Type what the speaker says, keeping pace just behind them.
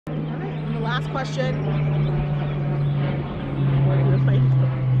last question.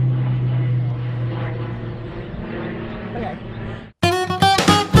 Okay.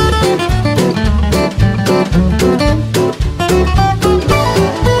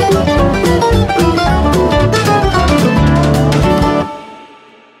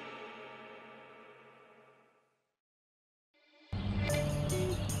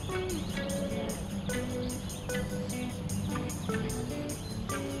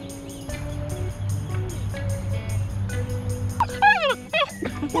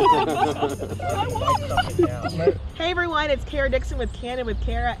 Hey everyone, it's Kara Dixon with Candid with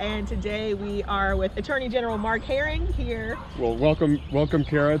Kara, and today we are with Attorney General Mark Herring here. Well, welcome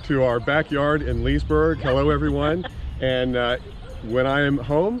Kara to our backyard in Leesburg. Hello everyone. And when I am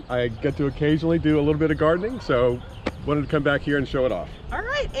home, I get to occasionally do a little bit of gardening, so wanted to come back here and show it off. All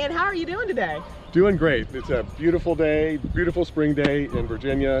right, and how are you doing today? Doing great. It's a beautiful day, beautiful spring day in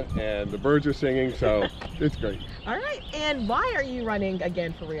Virginia, and the birds are singing, so it's great. All right, and why are you running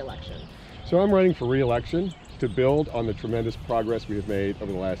again for re-election? So I'm running for re-election to build on the tremendous progress we have made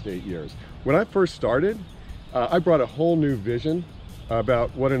over the last 8 years. When I first started, I brought a whole new vision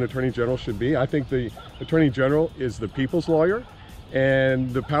about what an Attorney General should be. I think the Attorney General is the people's lawyer,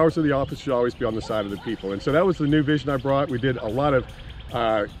 and the powers of the office should always be on the side of the people. And so that was the new vision I brought. We did a lot of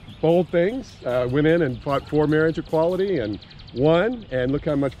bold things, went in and fought for marriage equality and won, and look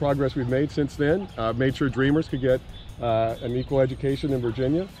how much progress we've made since then. Made sure Dreamers could get an equal education in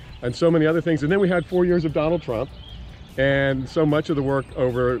Virginia, and so many other things. And then we had 4 years of Donald Trump, and so much of the work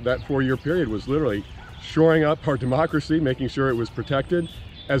over that 4-year period was literally shoring up our democracy, making sure it was protected,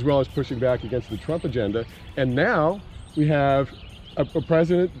 as well as pushing back against the Trump agenda. And now we have a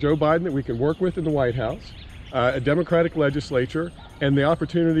President, Joe Biden, that we can work with in the White House, a Democratic legislature, and the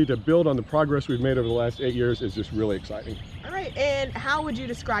opportunity to build on the progress we've made over the last 8 years is just really exciting. All right, and how would you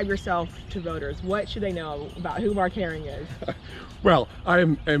describe yourself to voters? What should they know about who Mark Herring is? Well, I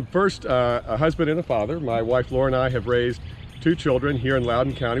am first a husband and a father. My wife Laura and I have raised 2 children here in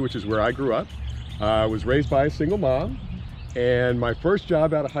Loudoun County, which is where I grew up. I was raised by a single mom, and my first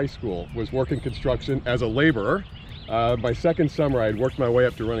job out of high school was working construction as a laborer. My second summer, I had worked my way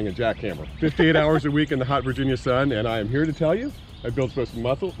up to running a jackhammer, 58 hours a week in the hot Virginia sun, and I am here to tell you, I built both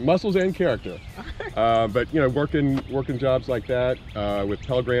muscles and character. But you know, working jobs like that with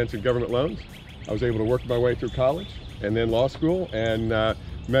Pell Grants and government loans, I was able to work my way through college and then law school, and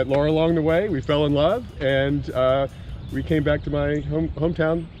met Laura along the way. We fell in love, and we came back to my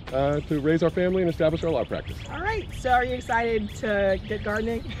hometown to raise our family and establish our law practice. All right, so are you excited to get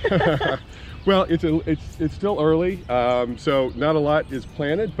gardening? Well, it's still early, so not a lot is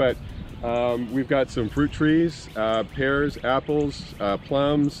planted, but we've got some fruit trees, pears, apples,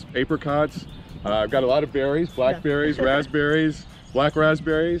 plums, apricots. I've got a lot of berries, blackberries, raspberries, black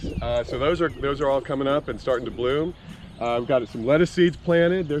raspberries. So those are all coming up and starting to bloom. We've got some lettuce seeds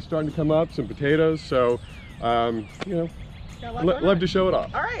planted. They're starting to come up, some potatoes. So, you know, love to show it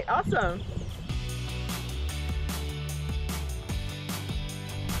off. All right, awesome.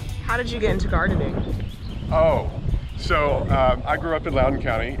 How did you get into gardening? Oh, so I grew up in Loudoun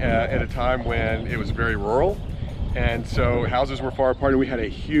County at a time when it was very rural, and so houses were far apart, and we had a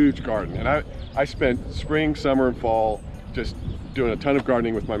huge garden. And I spent spring, summer, and fall just doing a ton of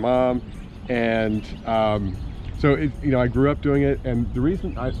gardening with my mom, and so you know, I grew up doing it. And the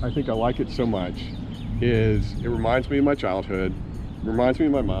reason I think I like it so much is it reminds me of my childhood, reminds me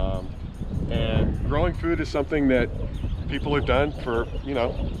of my mom, and growing food is something that people have done for, you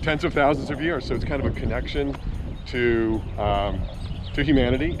know, tens of thousands of years. So it's kind of a connection to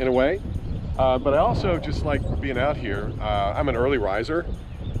humanity in a way. But I also just like being out here. I'm an early riser,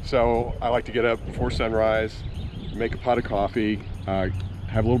 so I like to get up before sunrise, make a pot of coffee, have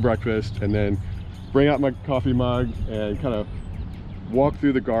a little breakfast, and then bring out my coffee mug and kind of walk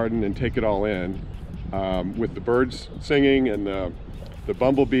through the garden and take it all in, with the birds singing and the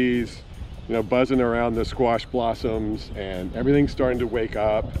bumblebees, you know, buzzing around the squash blossoms, and everything's starting to wake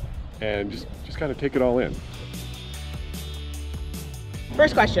up, and just kind of take it all in.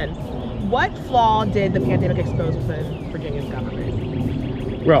 First question, what flaw did the pandemic expose within Virginia's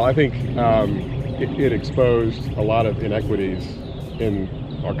government? Well, I think it exposed a lot of inequities in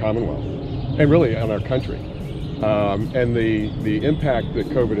our Commonwealth, and really in our country. And the impact that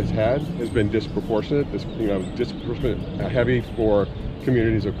COVID has been disproportionate. Disproportionate heavy for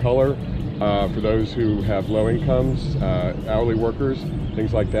communities of color, for those who have low incomes, hourly workers,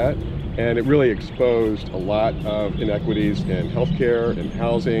 things like that. And it really exposed a lot of inequities in healthcare, in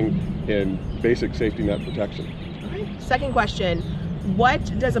housing, in basic safety net protection. All right. Second question,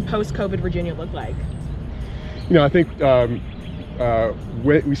 what does a post-COVID Virginia look like? You know, I think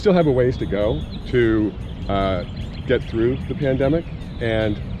we still have a ways to go to get through the pandemic,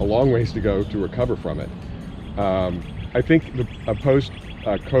 and a long ways to go to recover from it. I think a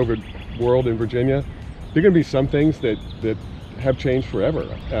post-COVID world in Virginia, there are going to be some things that have changed forever,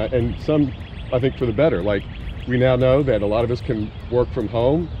 and some, I think, for the better. Like, we now know that a lot of us can work from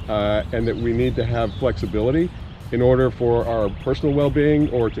home, and that we need to have flexibility in order for our personal well-being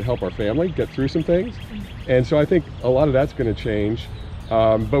or to help our family get through some things. And so I think a lot of that's going to change,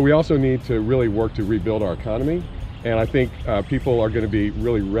 but we also need to really work to rebuild our economy. And I think people are going to be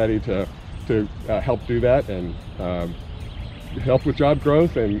really ready to help do that, and help with job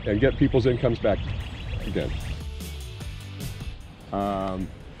growth and get people's incomes back again.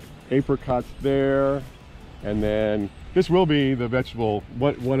 Apricots there, and then this will be the vegetable,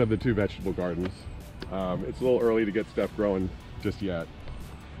 one of the two vegetable gardens. It's a little early to get stuff growing just yet.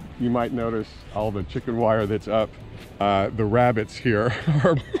 You might notice all the chicken wire that's up. The rabbits here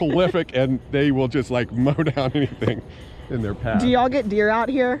are prolific, and they will just like mow down anything in their path. Do y'all get deer out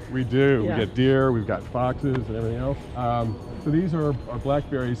here? We do. Yeah. We get deer, we've got foxes and everything else. So these are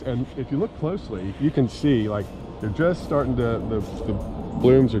blackberries, and if you look closely, you can see like they're just starting to, the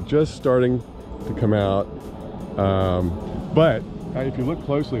blooms are just starting to come out. But if you look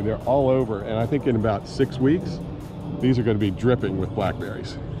closely, they're all over, and I think in about 6 weeks, these are going to be dripping with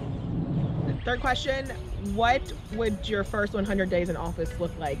blackberries. Third question, what would your first 100 days in office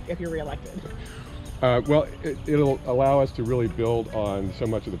look like if you're reelected? Well, it'll allow us to really build on so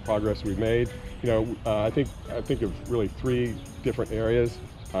much of the progress we've made. You know, I think of really 3 different areas.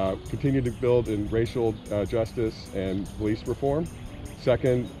 Continue to build in racial justice and police reform.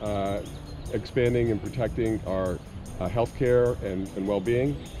 Second, expanding and protecting our healthcare and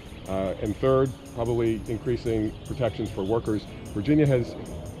well-being. And third, probably increasing protections for workers. Virginia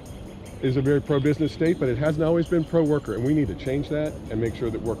is a very pro-business state, but it hasn't always been pro-worker, and we need to change that and make sure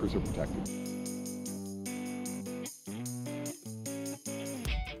that workers are protected.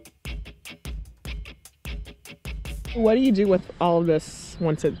 What do you do with all of this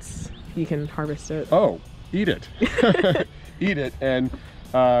once you can harvest it? Oh, eat it. Eat it, and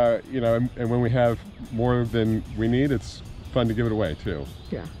you know, and when we have more than we need, it's fun to give it away too.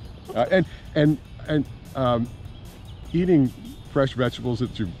 Yeah. And eating fresh vegetables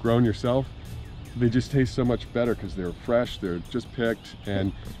that you've grown yourself, they just taste so much better because they're fresh, they're just picked,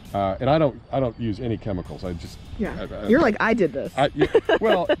 and I don't use any chemicals. I just You're like, I did this.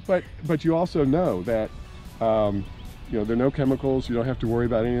 Well, but you also know that you know, there are no chemicals. You don't have to worry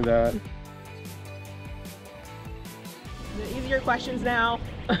about any of that. The easier questions now.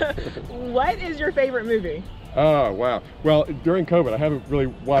 What is your favorite movie? Oh, wow. Well, during COVID, I haven't really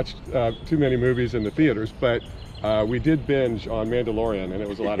watched too many movies in the theaters, but we did binge on Mandalorian, and it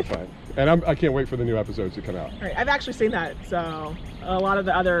was a lot of fun. And I can't wait for the new episodes to come out. All right, I've actually seen that, so a lot of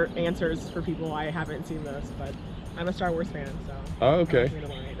the other answers for people, I haven't seen those, but I'm a Star Wars fan, so. Oh, okay.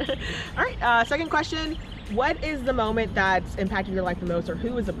 All right, second question. What is the moment that's impacted your life the most, or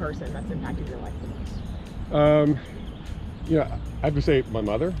who is the person that's impacted your life the most? You know, I have to say my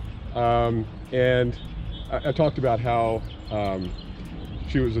mother. And I talked about how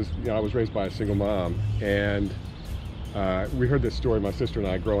she was, you know, I was raised by a single mom, and we heard this story, my sister and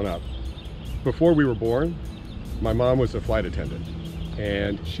I, growing up. Before we were born, my mom was a flight attendant,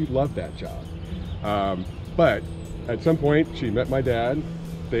 and she loved that job. But at some point, she met my dad.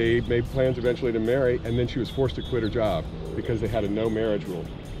 They made plans eventually to marry, and then she was forced to quit her job because they had a no marriage rule.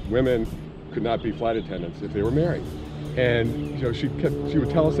 Women could not be flight attendants if they were married. And you know, she would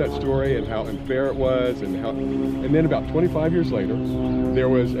tell us that story and how unfair it was, and then about 25 years later, there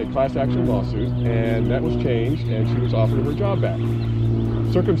was a class action lawsuit, and that was changed, and she was offered her job back.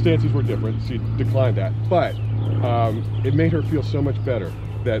 Circumstances were different. She declined that, but it made her feel so much better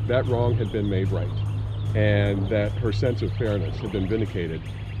that that wrong had been made right, and that her sense of fairness had been vindicated.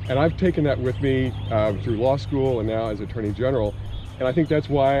 And I've taken that with me through law school and now as Attorney General, and I think that's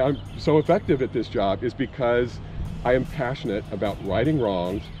why I'm so effective at this job, is because I am passionate about righting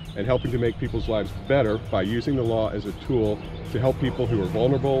wrongs and helping to make people's lives better by using the law as a tool to help people who are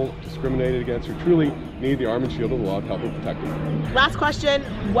vulnerable, discriminated against, who truly need the arm and shield of the law to help them protect them. Last question,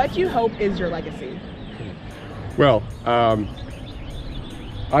 what do you hope is your legacy? Well,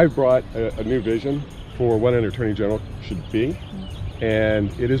 I've brought a new vision for what an Attorney General should be,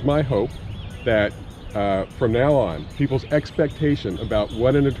 and it is my hope that from now on, people's expectation about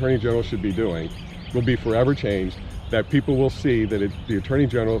what an Attorney General should be doing will be forever changed, that people will see that the Attorney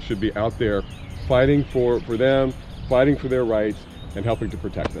General should be out there fighting for them, fighting for their rights, and helping to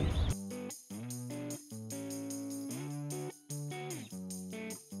protect them.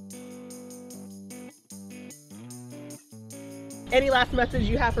 Any last message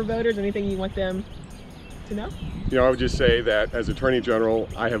you have for voters? Anything you want them to know? You know, I would just say that as Attorney General,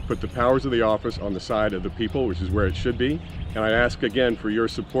 I have put the powers of the office on the side of the people, which is where it should be. And I ask again for your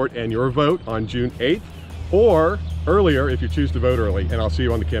support and your vote on June 8th, or earlier if you choose to vote early, and I'll see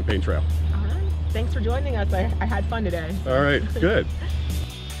you on the campaign trail. All right. Thanks for joining us. I had fun today. All right, good.